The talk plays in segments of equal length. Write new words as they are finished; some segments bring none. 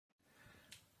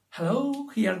Hello,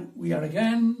 here we are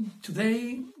again.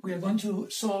 Today we are going to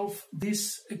solve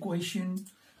this equation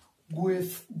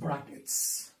with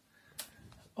brackets.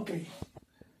 Okay,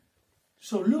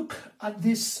 so look at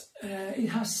this. It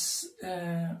has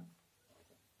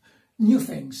new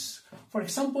things. For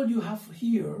example, you have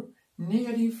here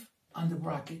negative and the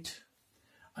bracket.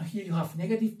 And here you have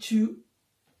 -2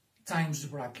 times the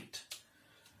bracket.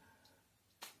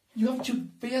 You have to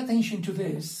pay attention to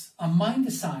this and mind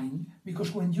the sign,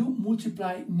 because when you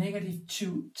multiply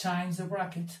 -2 times the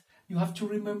bracket, you have to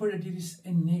remember that it is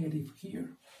a negative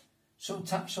here. So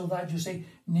that you say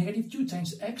 -2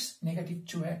 times x,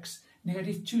 -2x,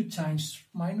 -2 times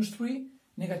 -3,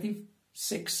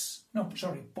 -6. No,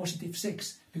 sorry,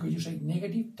 +6, because you say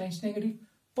negative times negative,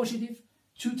 positive,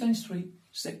 2 times 3,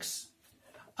 6.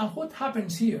 And what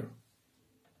happens here?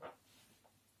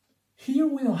 Here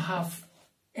we don't have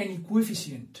any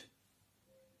coefficient.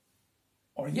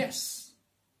 Or yes.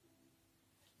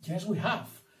 Yes, we have.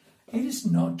 It is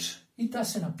not, it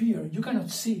doesn't appear, you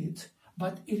cannot see it,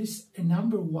 but it is a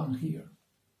number 1 here.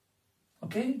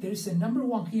 Okay, there is a number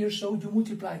 1 here, so you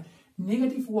multiply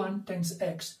 -1 times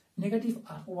x,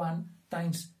 -1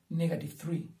 times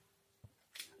 -3.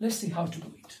 Let's see how to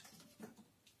do it.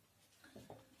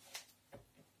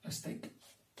 Let's take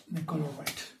the color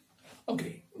red.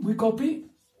 Okay, we copy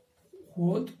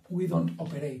what we don't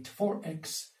operate,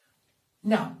 4x.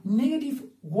 Now,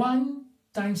 -1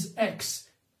 times x,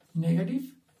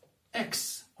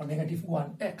 -x, or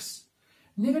 -1x.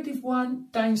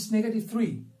 -1 times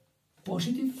 -3,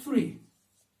 +3,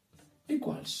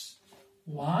 equals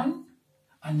 1.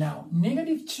 And now,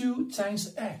 -2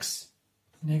 times x,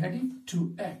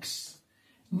 -2x.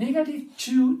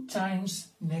 -2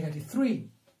 times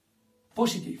 -3,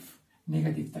 positive.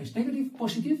 Negative times negative,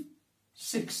 positive,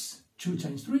 6. 2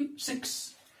 times 3,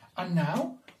 6. And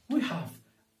now we have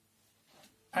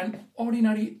an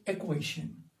ordinary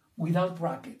equation without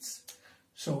brackets.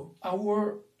 So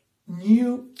our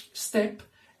new step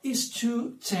is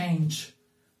to change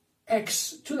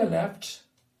x to the left,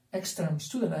 x terms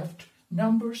to the left,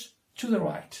 numbers to the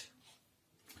right.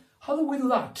 How do we do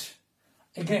that?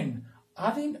 Again,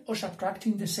 adding or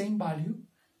subtracting the same value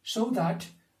so that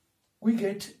we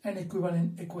get an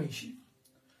equivalent equation.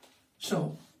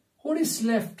 So, what is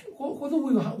left? What do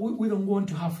we don't want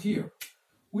to have here?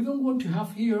 We don't want to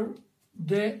have here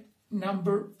the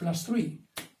number +3.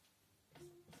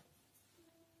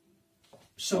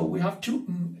 So we have to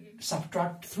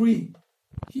subtract 3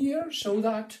 here so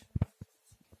that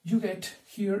you get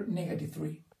here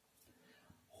 -3.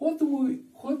 What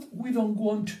we don't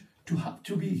want to have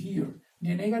to be here?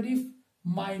 The negative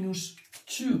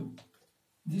 -2.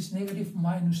 This negative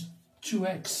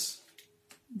 -2x.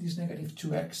 This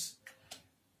 -2x.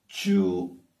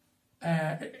 To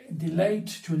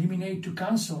delete, to eliminate, to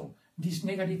cancel this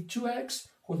 -2x,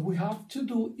 what we have to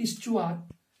do is to add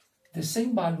the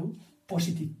same value,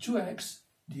 +2x,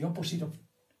 the opposite of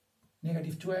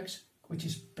 -2x, which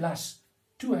is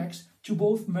 +2x, to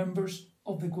both members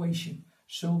of the equation.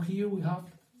 So here we are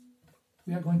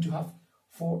going to have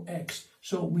 4x.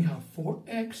 So we have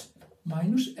 4x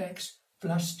minus x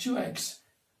plus 2x.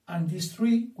 And these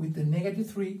 3 with the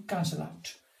 -3 cancel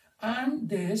out. And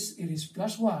this, it is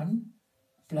 +1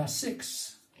 plus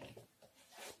 6.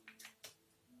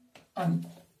 And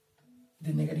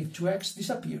the -2x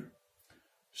disappear.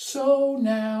 So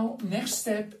now, next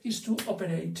step is to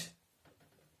operate.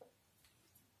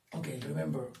 Okay,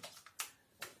 remember,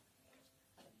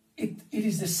 it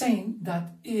is the same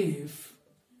that if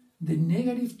the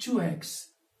 -2x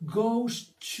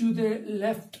goes to the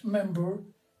left member,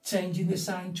 changing the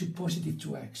sign to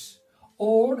 +2x,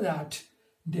 or that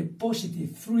the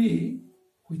 +3,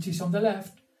 which is on the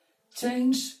left,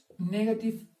 change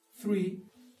 -3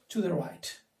 to the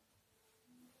right.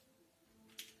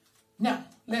 Now,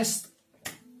 let's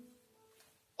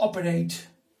operate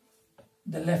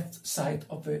the left side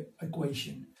of the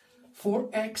equation.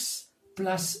 4x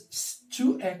plus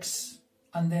 2x,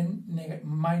 and then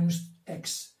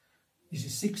 -x. This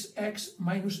is 6x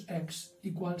minus x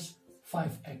equals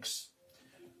 5x.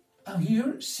 And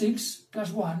here 6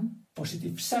 plus 1,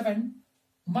 +7,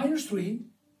 -3,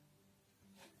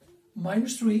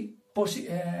 -3,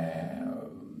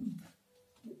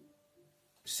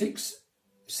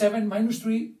 7 minus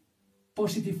 3,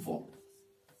 +4.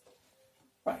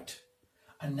 Right.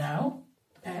 And now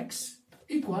x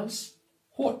equals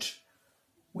what?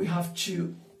 We have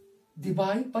to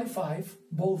divide by 5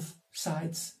 both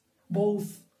sides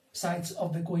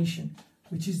of the equation,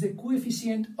 which is the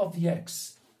coefficient of the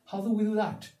x. How do we do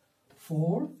that?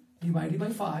 4 divided by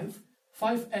 5,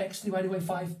 5x divided by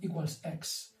 5 equals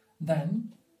x.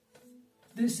 Then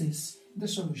This is the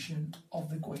solution of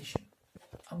the equation.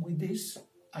 And with this,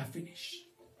 I finish.